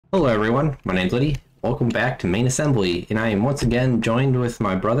Hello everyone, my name's Liddy. Welcome back to Main Assembly, and I am once again joined with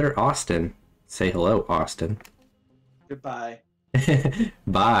my brother Austin. Say hello, Austin. Goodbye.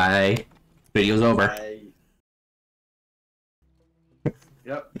 Bye. Video's over. Bye.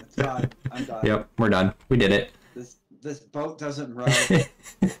 Yep, it's done. I'm done. Yep, we're done. We did it. This boat doesn't row.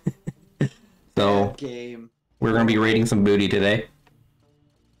 So, Bad game. we're gonna be raiding some booty today.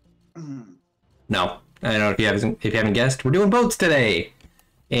 No, I don't know if you haven't guessed, we're doing boats today.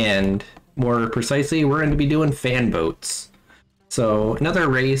 And more precisely, we're going to be doing fan boats. So another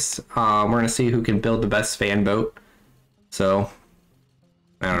race. We're going to see who can build the best fan boat. So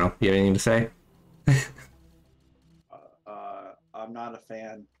I don't know. You have anything to say? I'm not a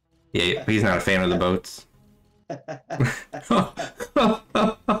fan. Yeah, he's not a fan of the boats.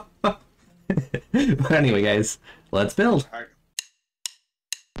 But anyway, guys, let's build.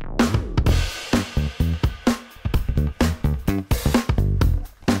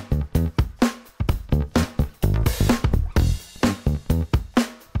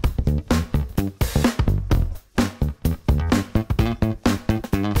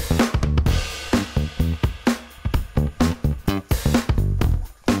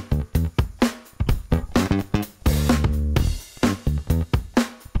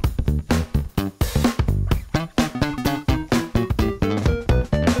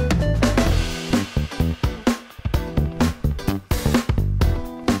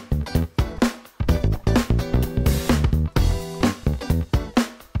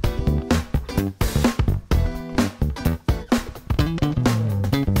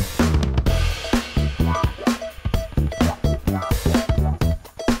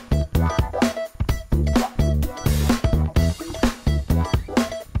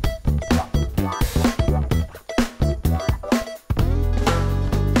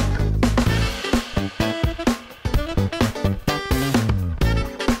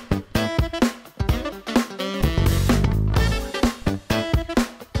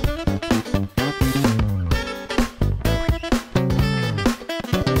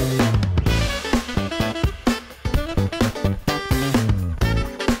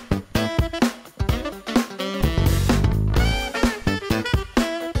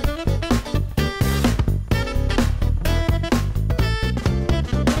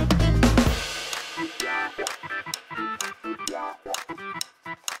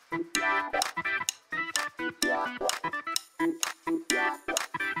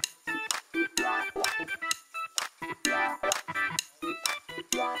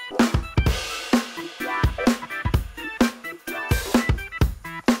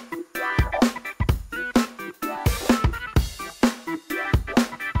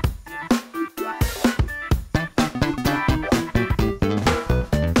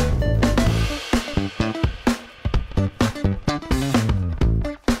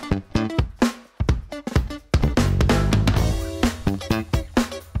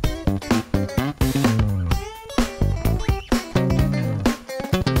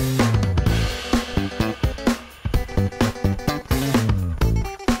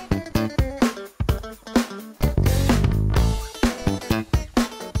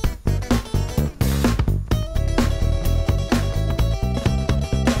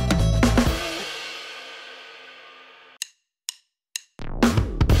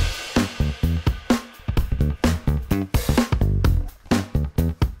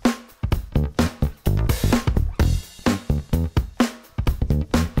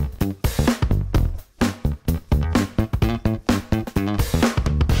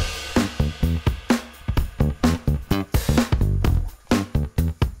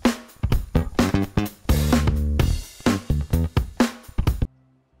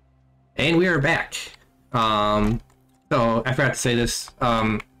 And we are back. So I forgot to say this.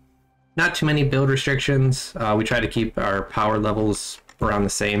 Not too many build restrictions. We try to keep our power levels around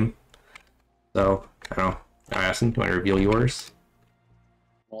the same. So I don't know. Austin, do you want to reveal yours?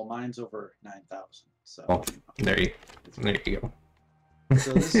 Well, mine's over 9,000. So. Well, there you go.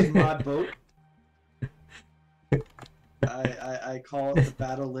 So this is my boat. I call it the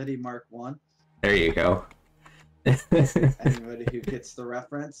Battle Liddy Mark 1. There you go. Anybody who gets the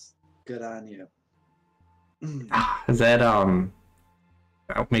reference, good on you. Is that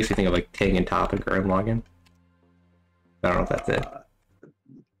makes me think of like Tang and Topic or Unlogging. I don't know if that's it.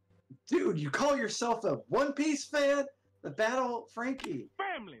 Dude, you call yourself a One Piece fan? The Battle Frankie.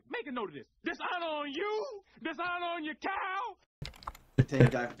 Family, make a note of this. Dishonor on you, dishonor on your cow. Tang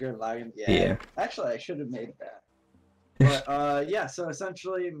Topic or Unlogging. Yeah. Actually, I should have made that. But yeah, so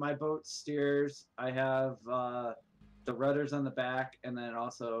essentially my boat steers. I have the rudders on the back, and then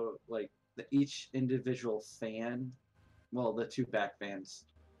also like each individual fan, well, the two back fans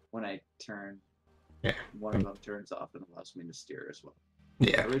when I turn. Yeah. One of them turns off and allows me to steer as well.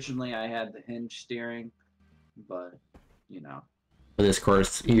 Yeah. Originally, I had the hinge steering, but you know. With this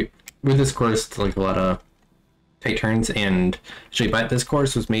course, it's like a lot of tight turns, and actually, but this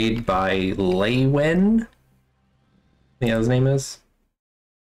course was made by Lei-Wen. I think his name is.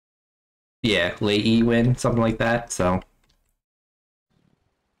 Yeah, Lei-Wen, something like that. So,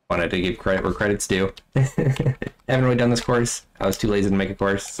 wanted to give credit where credit's due. Haven't really done this course. I was too lazy to make a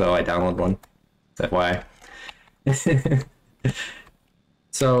course, so I downloaded one. That's why.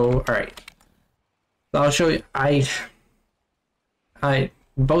 So, all right. I'll show you.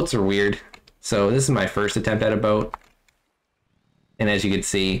 Boats are weird. So this is my first attempt at a boat, and as you can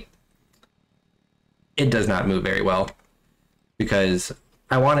see, it does not move very well because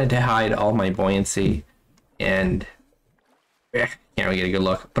I wanted to hide all my buoyancy, and can't really get a good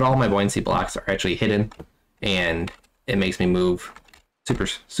look. But all my buoyancy blocks are actually hidden, and it makes me move super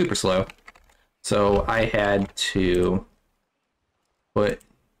slow. So I had to put.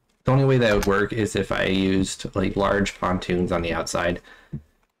 The only way that would work is if I used like large pontoons on the outside.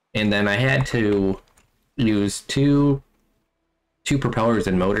 And then I had to use two propellers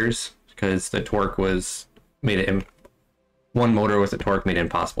and motors because the torque one motor with the torque made it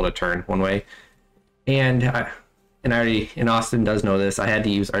impossible to turn one way. And Austin does know this. I had to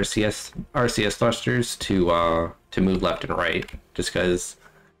use RCS thrusters to move left and right just because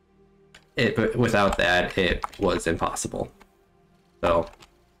without that it was impossible. So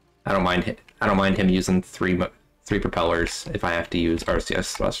I don't mind him using three propellers if I have to use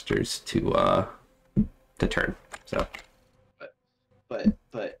RCS thrusters to turn. So,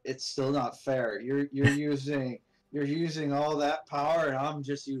 but it's still not fair. You're using all that power, and I'm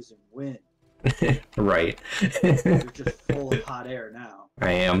just using wind. Right. You're just full of hot air now.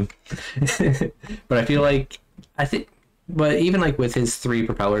 I am. But but even like with his three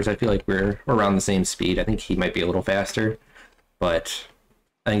propellers, I feel like we're around the same speed. I think he might be a little faster, but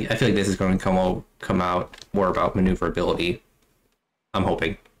I feel like this is going to come out more about maneuverability. I'm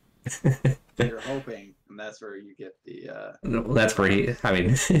hoping. You're hoping, and that's where you get the. That's where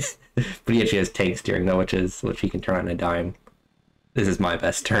but he actually has tank steering though, which he can turn on a dime. This is my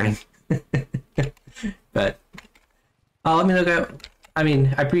best turning. But let me look at. I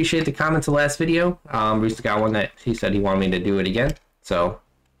appreciate the comments of the last video. Bruce got one that he said he wanted me to do it again, so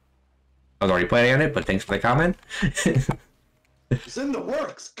I was already planning on it. But thanks for the comment. It's in the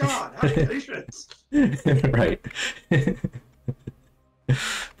works. God, have patience. Right.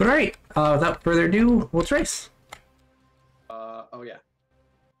 But alright, without further ado, let's race. Oh yeah,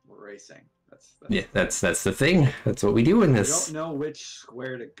 we're racing. That's the thing. That's what we do in this. I don't know which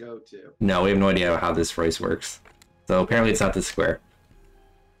square to go to. No, we have no idea how this race works. So apparently it's not this square.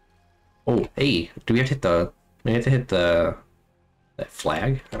 Oh, hey, do we have to hit that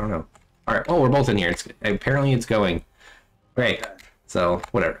flag? I don't know. Alright, oh, we're both in here. Apparently it's going. Okay, so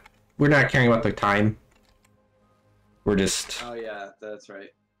whatever. We're not caring about the time. We're just. Oh yeah, that's right.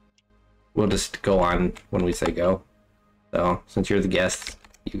 We'll just go on when we say go. So since you're the guest,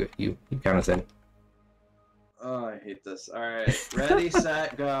 you count us in. Oh, I hate this. All right, ready,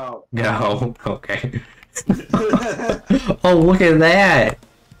 set, go. Go. Okay. Oh, look at that!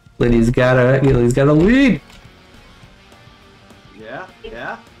 Liddy's got a lead. Yeah.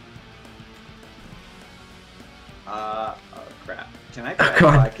 Oh crap! Can I crash?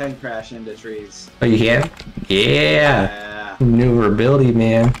 Come on. I can crash into trees. Oh, you can? Yeah. Maneuverability,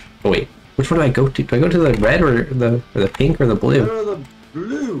 man. Oh wait, which one do I go to? Do I go to the red or the pink or the blue? Go to the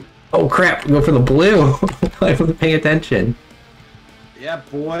blue. Oh crap! Go for the blue. I wasn't paying attention. Yeah,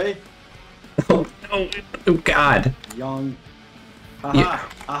 boy. Oh no! Oh god! Young. Aha! Yeah.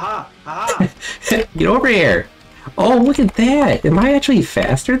 Aha! Aha! Get over here! Oh, look at that! Am I actually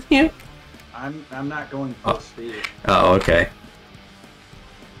faster than you? I'm not going full speed. Oh, okay.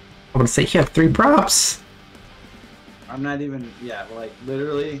 I want to say you have 3 props. I'm not even. Yeah, like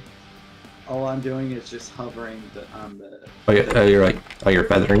literally, all I'm doing is just hovering on the. You're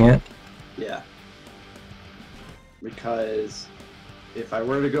feathering it. Yeah. Because if I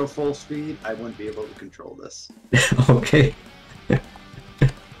were to go full speed, I wouldn't be able to control this. Okay.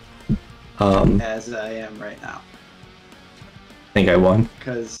 As I am right now. I think I won.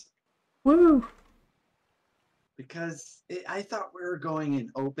 Because. Woo! Because I thought we were going in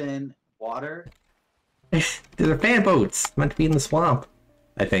open water. These are fan boats meant to be in the swamp.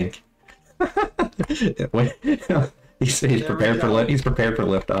 I think. He's prepared for liftoff. Prepared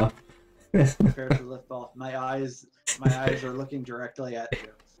to lift off. My eyes are looking directly at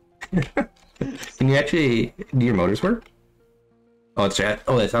you. Can you actually do your motors work? Oh, it's I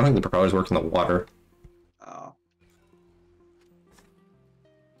don't think the propellers work in the water. Oh.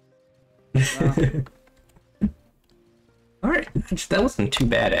 Alright, that wasn't too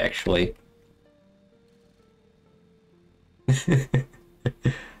bad, actually.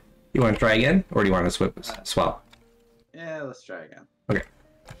 You want to try again? Or do you want to swap? Yeah, let's try again. Okay.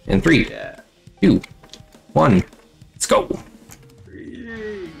 In 3, Yeah. 2, 1, let's go!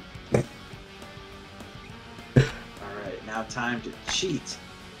 Alright, now time to cheat.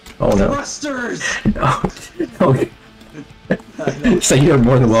 Oh no. Thrusters! Oh. So you're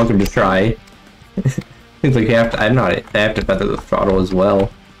more than welcome to try. Seems like you have to. I have to feather the throttle as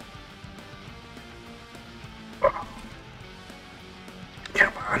well.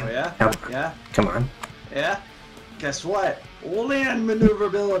 Come on. Oh yeah? Come on. Yeah? Come on. Yeah? Guess what? Land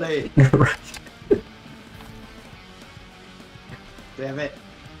maneuverability! Right. Damn it.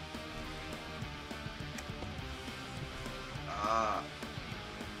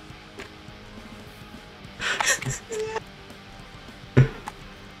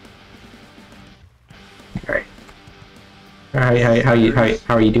 Alright.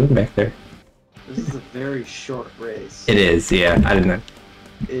 How are you doing back there? This is a very short race. It is, yeah. I didn't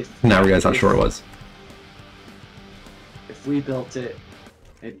not realize how short it was. If we built it,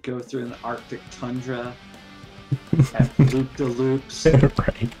 it'd go through an Arctic tundra, have loop-de-loops,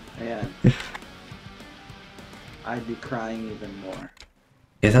 Right. and I'd be crying even more.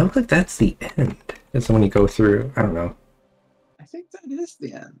 Yeah, that looks like that's the end. That's when you go through. I don't know. I think that is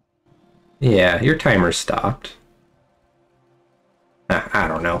the end. Yeah, your timer stopped. I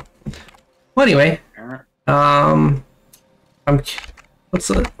don't know. Well, anyway,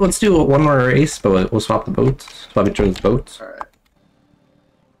 let's do one more race, but we'll swap the boats. Swap each other's boats. Alright.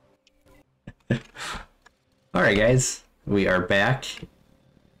 Alright, guys, we are back.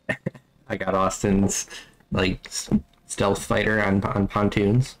 I got Austin's like stealth fighter on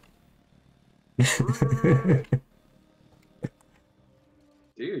pontoons.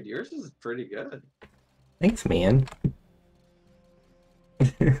 Dude, yours is pretty good. Thanks, man.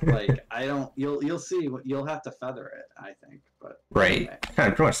 Like, I don't. You'll see. You'll have to feather it, I think. But Right. anyway. Kind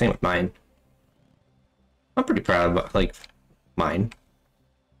of pretty much same with mine. I'm pretty proud of like mine.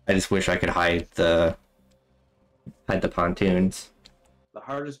 I just wish I could hide the pontoons. The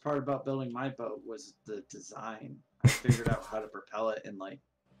hardest part about building my boat was the design. I figured out how to propel it in like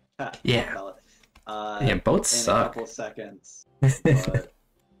Yeah. propel it, Yeah, boats in suck. a couple seconds. But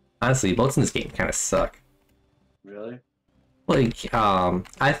Honestly, boats in this game kind of suck. really, Like, well,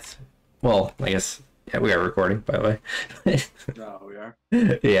 I guess, yeah, we are recording, by the way. no, we are.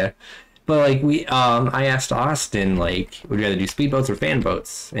 Yeah. But, like, I asked Austin, like, would you rather do speedboats or fan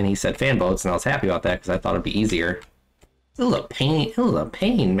boats? And he said fan boats, and I was happy about that because I thought it'd be easier. It was a pain. It was a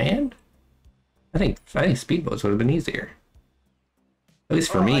pain, man. I think speedboats would have been easier. At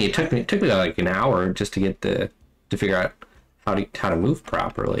least for me, it took me like an hour just to get to figure out how to move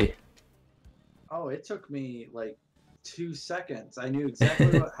properly. Oh, it took me like 2 seconds. I knew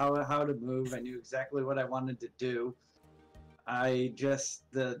exactly how to move. I knew exactly what I wanted to do. I just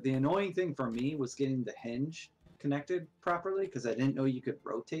the annoying thing for me was getting the hinge connected properly because I didn't know you could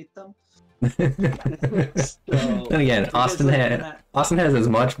rotate them. Then again, Austin has as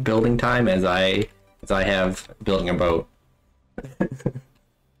much building time as I have building a boat.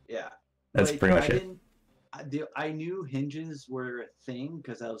 Yeah, That's like, pretty much it. I knew hinges were a thing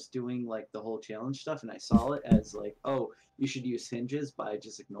because I was doing like the whole challenge stuff, and I saw it as like, oh, you should use hinges, but I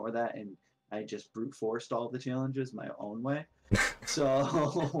just ignore that, and I just brute forced all the challenges my own way. So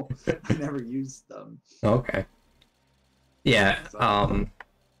I never used them. Okay. Yeah. So,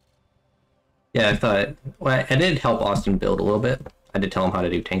 Yeah, I thought. Well, I did help Austin build a little bit. I did tell him how to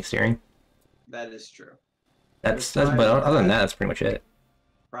do tank steering. that is true. But other than that, that's pretty much it.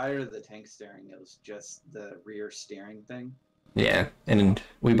 Prior to the tank steering, it was just the rear steering thing. Yeah, and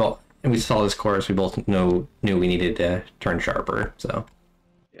we saw this course. We both knew we needed to turn sharper. So.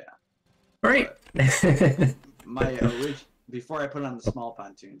 Yeah. All right. My before I put on the small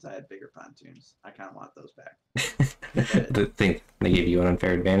pontoons, I had bigger pontoons. I kind of want those back. I think they gave you an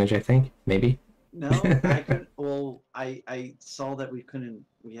unfair advantage. I think maybe. No, I couldn't. Well, I saw that we couldn't.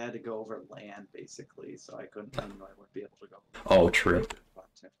 We had to go over land basically, so I couldn't. I knew I wouldn't be able to go. Oh, true.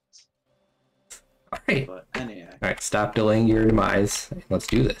 All right. But anyway. All right. Stop delaying your demise. Let's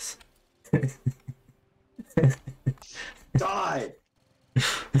do this. Die.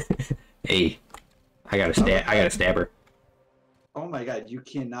 Hey, I gotta stab her. Oh my god, you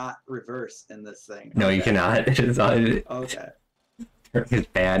cannot reverse in this thing. No, you cannot. It's okay. It's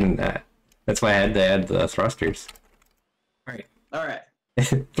bad in that. That's why I had to add the thrusters. All right. All right.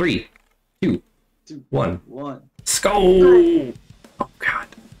 3, 2, 1. Go! Oh god.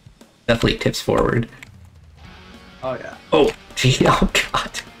 Definitely tips forward. Oh yeah. Oh, gee, oh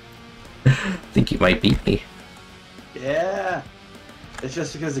god. think you might beat me. Yeah. It's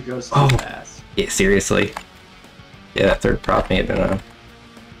just because it goes too Oh. fast. Yeah, seriously. Yeah, that third prop may have been a...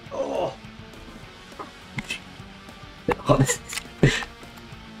 Oh.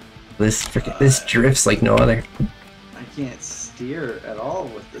 This drifts like no other. I can't steer at all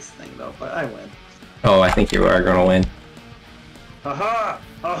with this thing though, but I win. Oh, I think you are gonna win. Aha!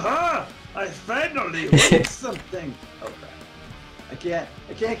 Aha! I finally win something! Oh crap. I can't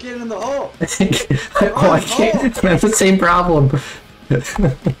get in the hole! Oh, I can't. I have the same problem.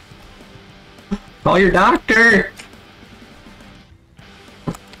 Call your doctor!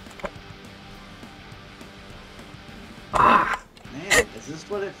 Ah. Man, is this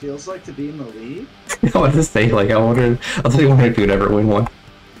what it feels like to be in the lead? I want to say, like, I wonder if you'd ever win one.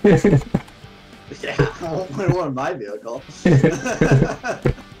 Yeah, I won't win one in my vehicle.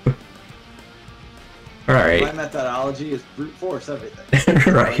 Alright. My methodology is brute force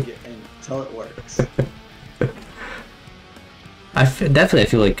everything. Right. Like it until it works. Definitely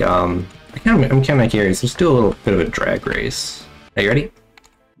feel like, I'm kind of curious. Let's do a little bit of a drag race. Are you ready?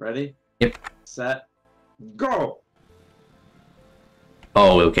 Ready? Yep. Set. Go!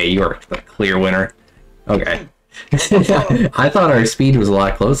 Oh, okay, you're the clear winner. Okay. I thought our speed was a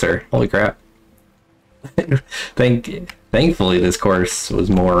lot closer. Holy crap. Thankfully, this course was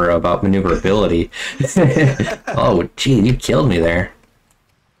more about maneuverability. Oh, gee, you killed me there.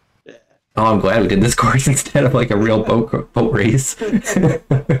 Yeah. Oh, I'm glad we did this course instead of like a real boat race.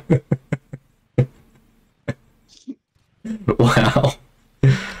 Wow.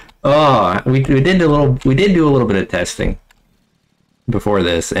 Oh, we did do a little bit of testing before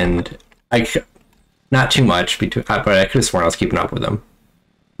this, and not too much, but I could have sworn I was keeping up with them.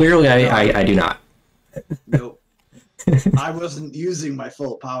 Clearly, I do not. Nope. I wasn't using my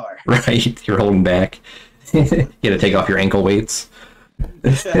full power. Right, you're holding back. You gotta take off your ankle weights.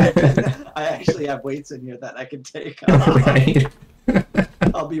 I actually have weights in here that I can take off. Right.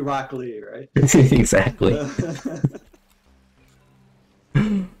 I'll be Rock Lee, right? Exactly.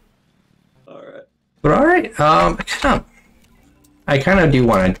 Alright. But all right, I kind of do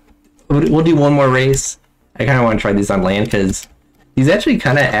want to. We'll do one more race. I kind of want to try these on land because these actually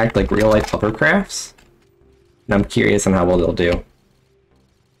kind of act like real life hovercrafts, and I'm curious on how well they'll do.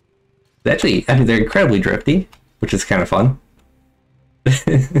 Actually, I mean, they're incredibly drifty, which is kind of fun.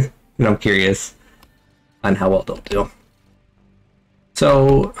 And I'm curious on how well they'll do.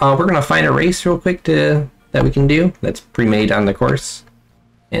 So we're gonna find a race real quick that we can do that's pre-made on the course,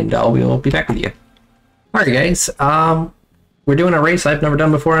 and we'll be back with you. All right, guys. We're doing a race I've never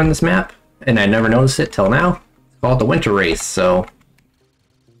done before on this map, and I never noticed it till now. It's called the Winter Race, so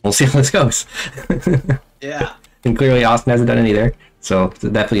we'll see how this goes. Yeah. And clearly Austin hasn't done it either, so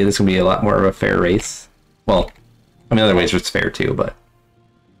definitely this will be a lot more of a fair race. Well, I mean, other ways it's fair too, but...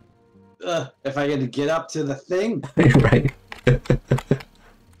 If I get to get up to the thing. Right.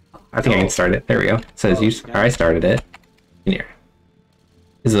 I think I can start it. There we go. It says I started it. In here.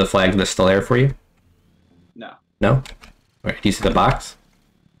 Is the flag that's still there for you? No. No? Alright, do you see the box?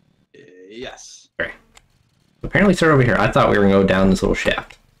 Yes. Okay. Apparently start over here. I thought we were going to go down this little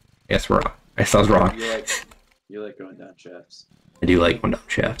shaft. I guess we're wrong. I guess I was wrong. You like going down shafts. I do like going down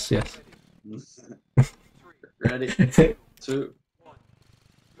shafts, yes. Ready? 2.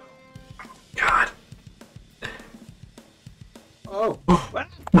 God. Oh.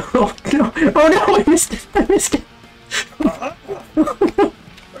 Oh no! Oh no! I missed it! I missed it!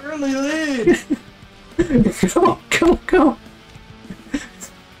 Early lead! Go! Go! Go!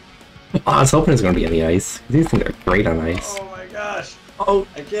 Oh, I was hoping it was going to be on the ice. These things are great on ice. Oh my gosh! Oh!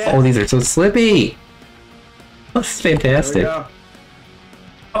 I can't! Oh, these are so slippy! Oh, this is fantastic. There we go.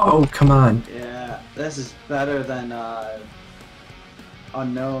 Oh, come on. Yeah, this is better than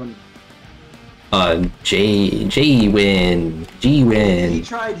Unknown. G win. He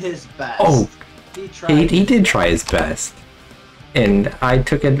tried his best. Oh, he did his try his best, and I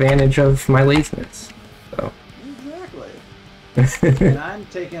took advantage of my laziness. So. Exactly. And I'm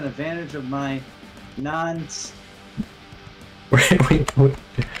taking advantage of my Wait.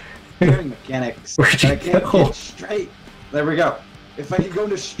 steering mechanics. Where'd you I can't go? get straight. There we go. If I can go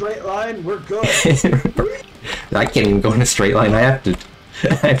in a straight line, we're good. I can't even go in a straight line. I have to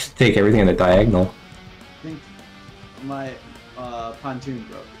take everything in a diagonal. I think my pontoon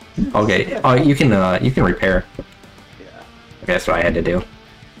broke. Okay. Oh, you can repair. Yeah. Okay, that's what I had to do.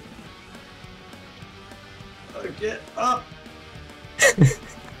 Get up.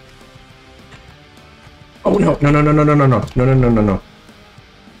 Oh no! No!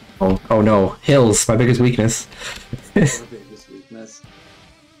 Oh no! Hills, my biggest weakness. Biggest weakness.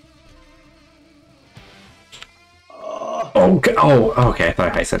 Oh. Oh, okay. I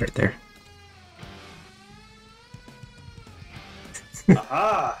thought I said it there.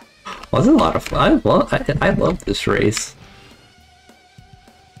 Aha! Was a lot of fun. I love this race.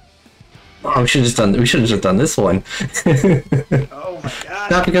 Oh, we should have just done this one. Oh my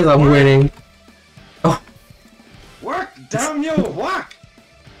god! Not because I'm winning. Oh, Work, damn you, work!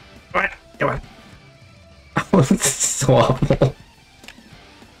 come on. Oh, this is so awful.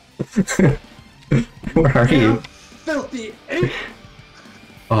 Where are you? Filthy ape!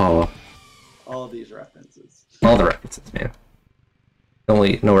 Oh, All these references. all the references, man.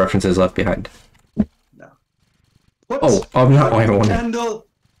 Only no references left behind. No. Put Oh, I'm not. I the won. candle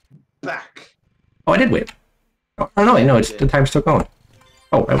back. Oh, I did win. Oh no, I know. It's the time's still going.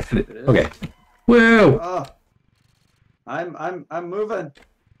 Oh, I did it. Okay. Whoa! Oh, I'm moving.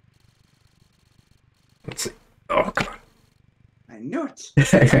 Let's see. Oh, come on. I knew it.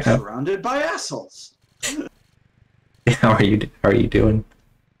 I'm surrounded by assholes. How are you doing?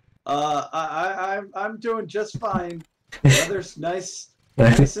 I'm doing just fine. The weather's nice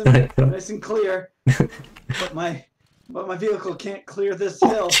and clear. But my vehicle can't clear this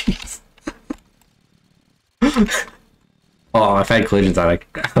hill. Oh, if I had collisions on,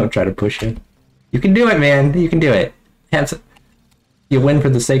 I'll try to push you. You can do it, man. You can do it. You win for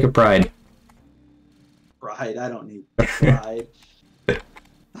the sake of pride. Pride? I don't need pride.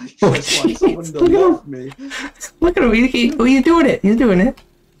 I just want someone to love me. Look at him. He's doing it. He's doing it.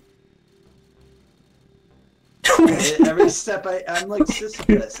 Every step I'm like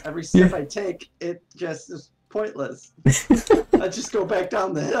Sisyphus. Every step I take, it just is pointless. I just go back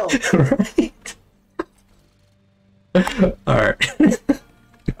down the hill. Right. Alright.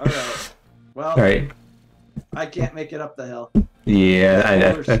 Alright. Well, Alright. I can't make it up the hill. Yeah,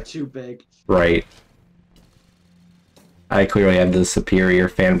 The boulder's too big. right. I clearly have the superior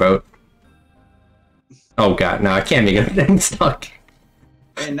fan boat. Oh god, no, I can't make it. I'm stuck.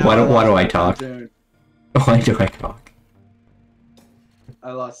 Why do I talk? Pontoon. Why do I talk?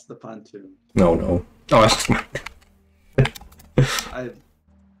 I lost the pontoon. No, no. Oh, I lost mine. Alright.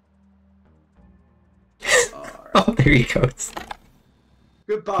 Oh, there he goes.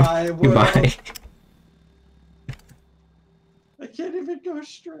 Goodbye, world. Goodbye. I can't even go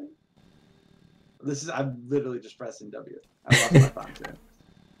straight. I'm literally just pressing W. I lost my pontoon.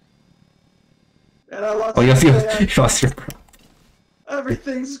 And I lost Oh, my you van. lost your...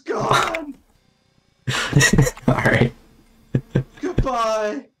 Everything's gone. Alright.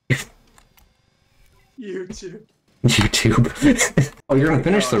 Goodbye. YouTube. YouTube. Oh, you're gonna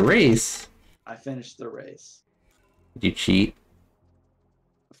finish the race. I finished the race. Did you cheat?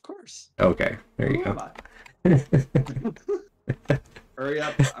 Of course. Okay, there you Who go. am I? Hurry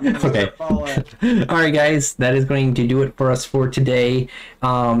up. I'm gonna Okay. fall in. Alright guys, that is going to do it for us for today.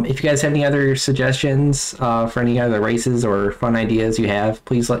 If you guys have any other suggestions for any other races or fun ideas you have,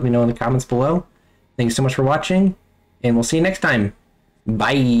 please let me know in the comments below. Thanks so much for watching, and we'll see you next time.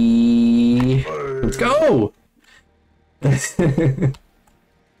 Bye! Let's go!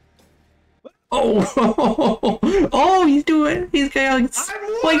 Oh, oh, he's got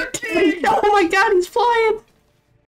like, oh my god, he's flying!